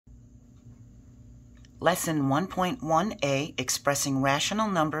Lesson 1.1a, expressing rational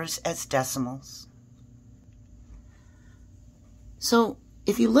numbers as decimals. So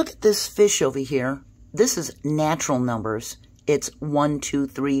if you look at this fish over here, this is natural numbers. It's 1, 2,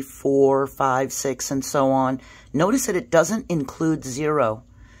 3, 4, 5, 6, and so on. Notice that it doesn't include 0.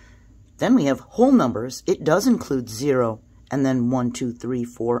 Then we have whole numbers. It does include 0, and then 1, 2, 3,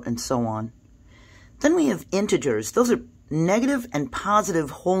 4, and so on. Then we have integers. Those are negative and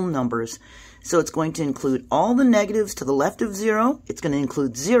positive whole numbers. So it's going to include all the negatives to the left of 0. It's going to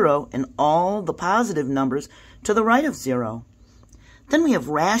include 0 and all the positive numbers to the right of 0. Then we have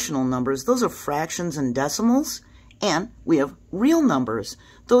rational numbers. Those are fractions and decimals. And we have real numbers.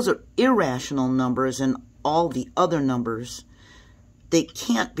 Those are irrational numbers and all the other numbers. They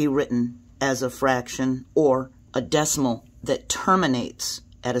can't be written as a fraction or a decimal that terminates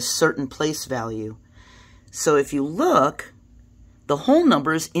at a certain place value. So if you look, the whole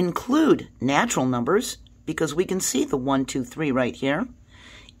numbers include natural numbers because we can see the 1, 2, 3 right here.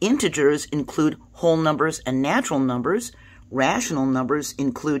 Integers include whole numbers and natural numbers. Rational numbers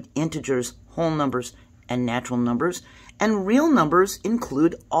include integers, whole numbers, and natural numbers. And real numbers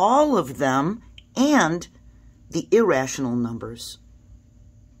include all of them and the irrational numbers.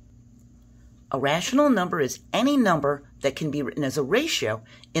 A rational number is any number that can be written as a ratio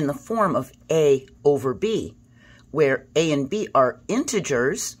in the form of A over B, where A and B are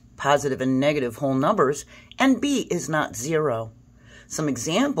integers, positive and negative whole numbers, and B is not 0. Some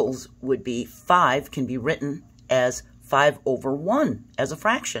examples would be 5 can be written as 5 over 1 as a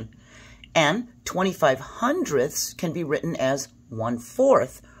fraction, and 25 hundredths can be written as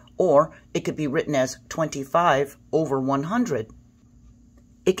 1/4, or it could be written as 25 over 100.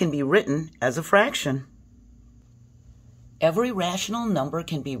 It can be written as a fraction. Every rational number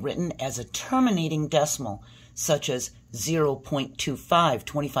can be written as a terminating decimal, such as 0.25,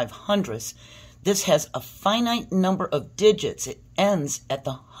 25 hundredths. This has a finite number of digits. It ends at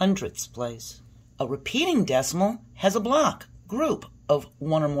the hundredths place. A repeating decimal has a block, group, of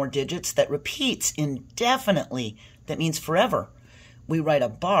one or more digits that repeats indefinitely. That means forever. We write a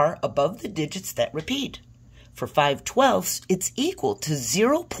bar above the digits that repeat. For 5/12, it's equal to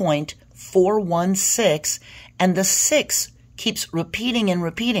 0.416, and the 6 keeps repeating and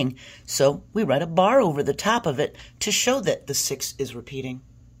repeating. So we write a bar over the top of it to show that the 6 is repeating.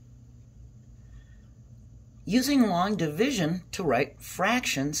 Using long division to write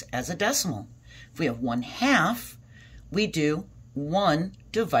fractions as a decimal. If we have 1/2, we do 1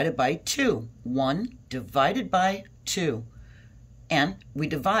 divided by 2. 1 divided by 2. And we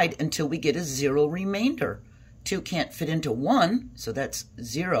divide until we get a 0 remainder. 2 can't fit into 1, so that's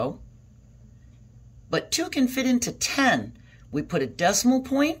 0. But 2 can fit into 10. We put a decimal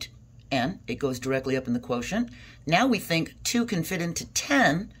point, and it goes directly up in the quotient. Now we think 2 can fit into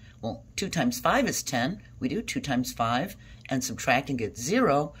 10. Well, 2 times 5 is 10. We do 2 times 5 and subtract and get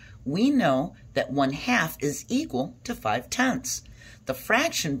 0. We know that 1/2 is equal to 5/10. The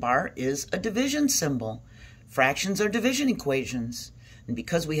fraction bar is a division symbol. Fractions are division equations. And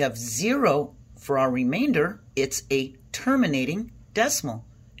because we have 0 for our remainder, it's a terminating decimal.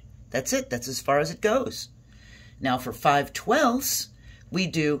 That's it. That's as far as it goes. Now for 5/12, we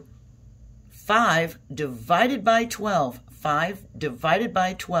do 5 divided by 12. 5 divided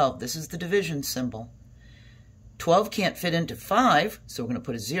by 12. This is the division symbol. 12 can't fit into 5, so we're going to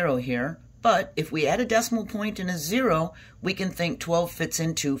put a 0 here. But if we add a decimal point and a 0, we can think 12 fits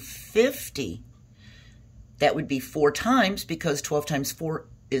into 50. That would be 4 times, because 12 times 4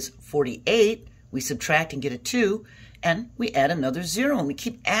 is 48. We subtract and get a 2, and we add another 0. And we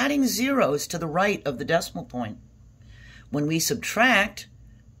keep adding zeros to the right of the decimal point. When we subtract,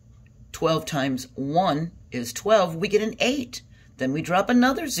 12 times 1 is 12. We get an 8. Then we drop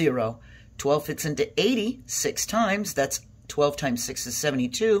another 0. 12 fits into 80 6 times. That's 12 times 6 is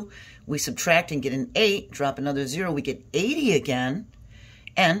 72. We subtract and get an 8, drop another 0, we get 80 again.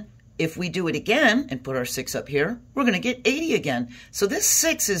 And if we do it again and put our 6 up here, we're going to get 80 again. So this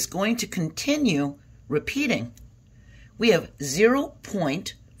 6 is going to continue repeating. We have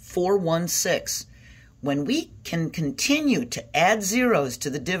 0.416. When we can continue to add zeros to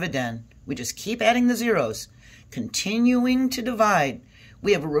the dividend, we just keep adding the zeros, continuing to divide.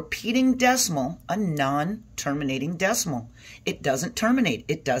 We have a repeating decimal, a non-terminating decimal. It doesn't terminate.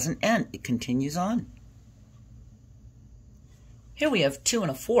 It doesn't end. It continues on. Here we have 2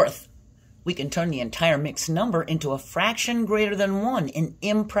 1/4. We can turn the entire mixed number into a fraction greater than 1, an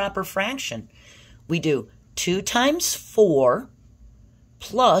improper fraction. We do 2 times 4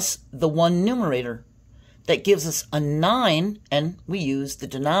 plus the 1 numerator. That gives us a 9, and we use the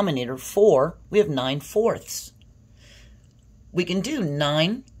denominator 4. We have 9/4. We can do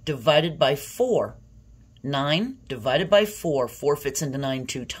 9 divided by 4. 9 divided by 4. 4 fits into 9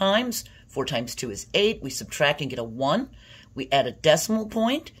 2 times. 4 times 2 is 8. We subtract and get a 1. We add a decimal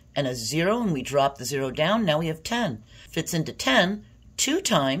point and a 0, and we drop the 0 down. Now we have 10. Fits into 10 2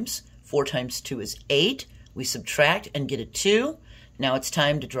 times. 4 times 2 is 8. We subtract and get a 2. Now it's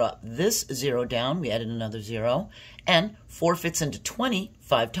time to drop this 0 down. We added another 0. And 4 fits into 20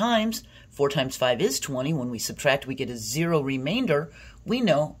 5 times. 4 times 5 is 20. When we subtract, we get a 0 remainder. We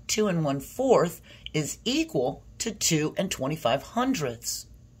know 2 1/4 is equal to 2 25/100ths.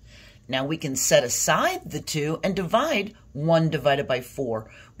 Now we can set aside the 2 and divide 1 divided by 4.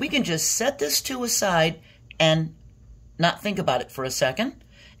 We can just set this 2 aside and not think about it for a second,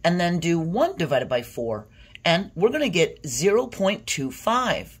 and then do 1 divided by 4. And we're going to get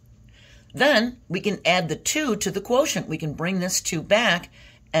 0.25. Then we can add the 2 to the quotient. We can bring this 2 back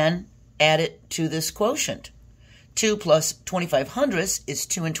and add it to this quotient. 2 plus 25/100ths is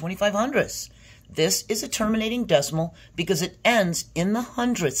 2 25/100ths. This is a terminating decimal because it ends in the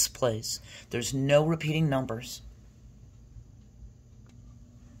hundredths place. There's no repeating numbers.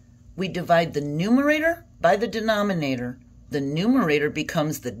 We divide the numerator by the denominator. The numerator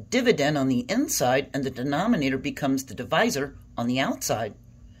becomes the dividend on the inside, and the denominator becomes the divisor on the outside.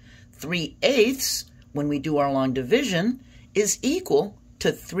 3/8, when we do our long division, is equal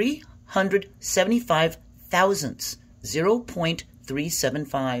to 375 thousandths,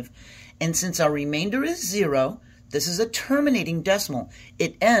 0.375. And since our remainder is 0, this is a terminating decimal.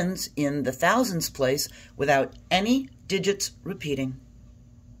 It ends in the thousands place without any digits repeating.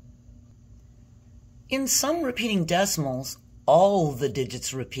 In some repeating decimals, all the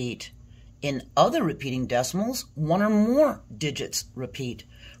digits repeat. In other repeating decimals, 1 or more digits repeat.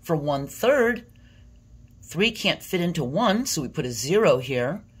 For 1/3, 3 can't fit into 1, so we put a 0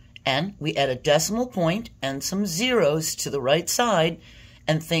 here, and we add a decimal point and some zeros to the right side,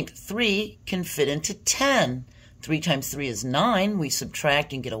 and think 3 can fit into 10. 3 times 3 is 9. We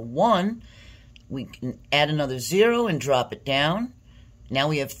subtract and get a 1. We can add another 0 and drop it down. Now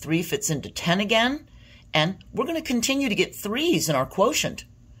we have 3 fits into 10 again, and we're going to continue to get 3's in our quotient.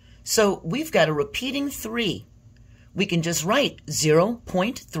 So we've got a repeating 3. We can just write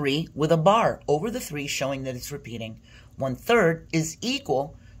 0.3 with a bar over the 3 showing that it's repeating. 1/3 is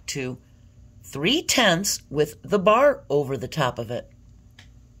equal to 3/10 with the bar over the top of it.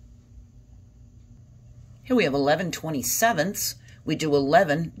 Here we have 11/27. We do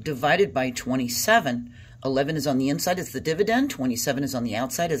 11 divided by 27. 11 is on the inside as the dividend, 27 is on the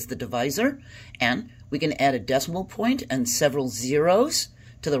outside as the divisor, and we can add a decimal point and several zeros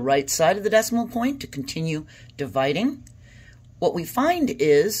to the right side of the decimal point to continue dividing. What we find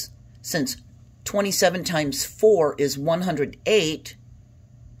is, since 27 times 4 is 108,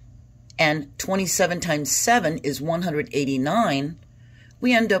 and 27 times 7 is 189,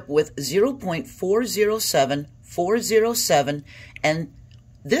 we end up with 0.407407, and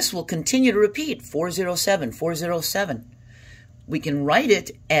this will continue to repeat, 407, 407. We can write it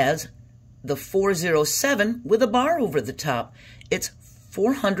as the 407 with a bar over the top. It's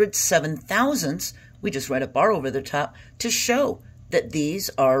 407 thousandths. We just write a bar over the top to show that these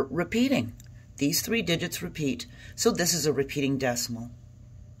are repeating. These 3 digits repeat. So this is a repeating decimal.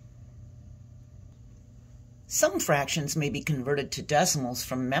 Some fractions may be converted to decimals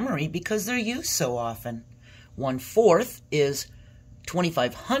from memory because they're used so often. 1/4 is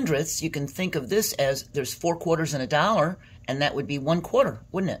 25/100ths. You can think of this as there's 4 quarters in a dollar, and that would be 1/4,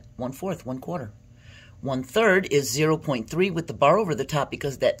 wouldn't it? 1/4, 1/4. 1/3 is 0.3 with the bar over the top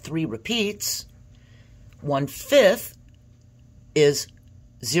because that 3 repeats. 1/5 is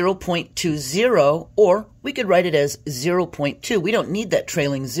 0.20, or we could write it as 0.2. We don't need that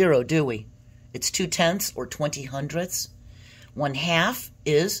trailing 0, do we? It's 2/10 or 20/100ths. 1/2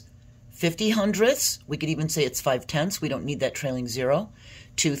 is 50/100ths. We could even say it's 5/10. We don't need that trailing 0.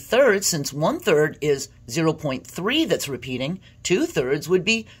 2/3, since 1/3 is 0.3 that's repeating, 2/3 would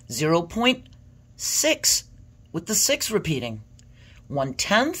be 0.6 with the 6 repeating.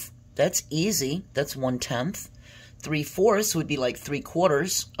 1/10, that's easy. That's 1/10. 3/4 would be like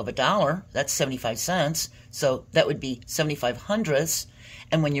 3/4 of a dollar. That's 75 cents. So that would be 75/100ths.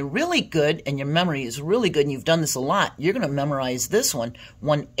 And when you're really good and your memory is really good and you've done this a lot, you're going to memorize this one.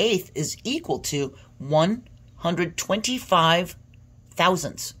 1/8 is equal to 125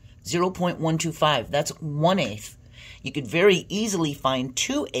 thousandths, 0.125. That's 1/8. You could very easily find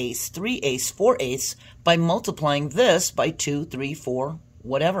 2/8, 3/8, 4/8 by multiplying this by 2, 3, 4,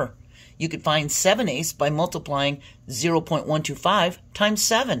 whatever. You could find 7/8 by multiplying 0.125 times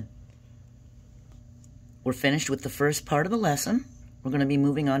 7. We're finished with the first part of the lesson. We're going to be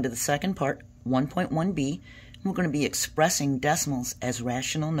moving on to the second part, 1.1b, and we're going to be expressing decimals as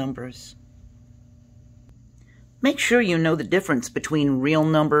rational numbers. Make sure you know the difference between real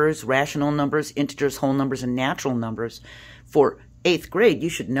numbers, rational numbers, integers, whole numbers, and natural numbers. For 8th grade, you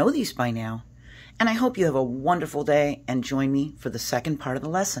should know these by now. And I hope you have a wonderful day and join me for the second part of the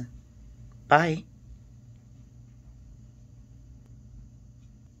lesson. Bye.